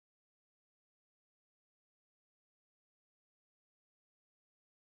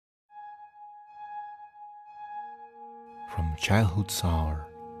From childhood's hour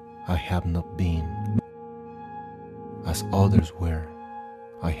I have not been, as others were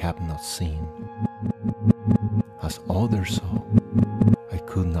I have not seen, as others saw I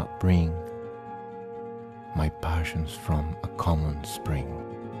could not bring my passions from a common spring.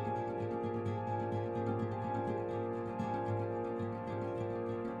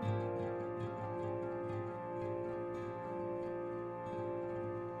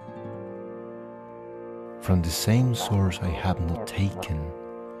 From the same source I have not taken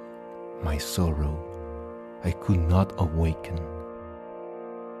my sorrow, I could not awaken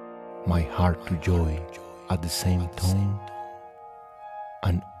my heart to joy at the same tone,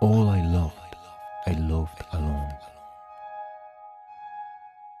 and all I loved alone.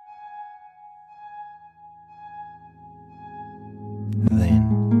 Then,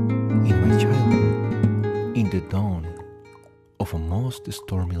 in my childhood, in the dawn of a most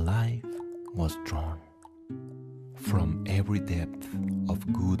stormy life, was drawn from every depth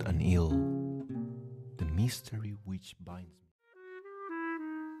of good and ill the mystery which binds me.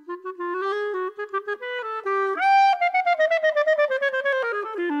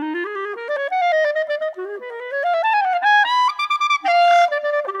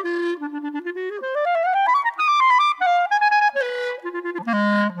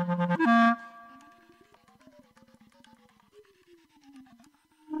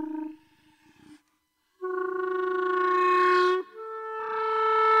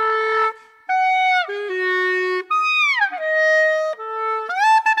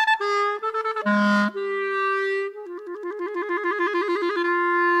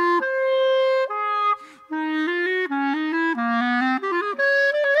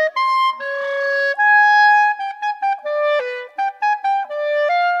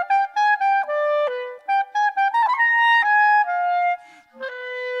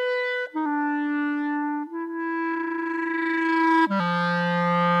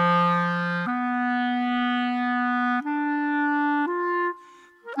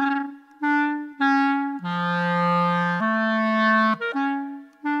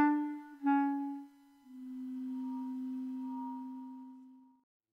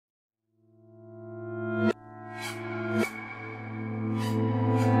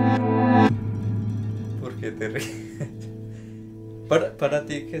 ¿Qué te ríes? Para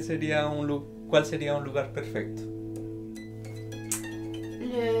ti, ¿cuál sería un lugar perfecto?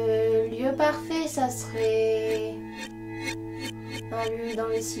 Le lieu parfait, ça serait un lieu dans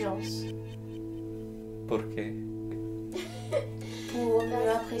le silence. ¿Por qué? Pour mieux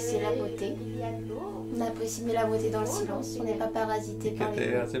apprécier la beauté. On apprécie mieux la beauté dans le silence. On n'est pas parasité par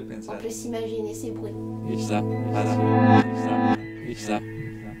les bruits. On peut s'imaginer ces bruits.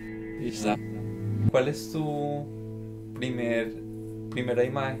 ¿Cuál es tu primera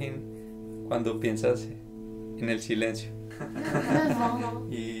imagen cuando piensas en el silencio?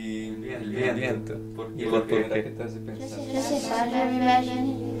 Y el viento. ¿Y por qué te hace pensar? Je sais pas, je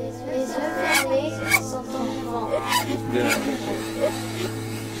m'imagine les yeux fermés sans ton vent.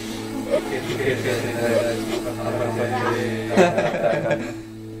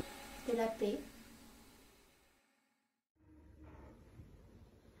 De la paix.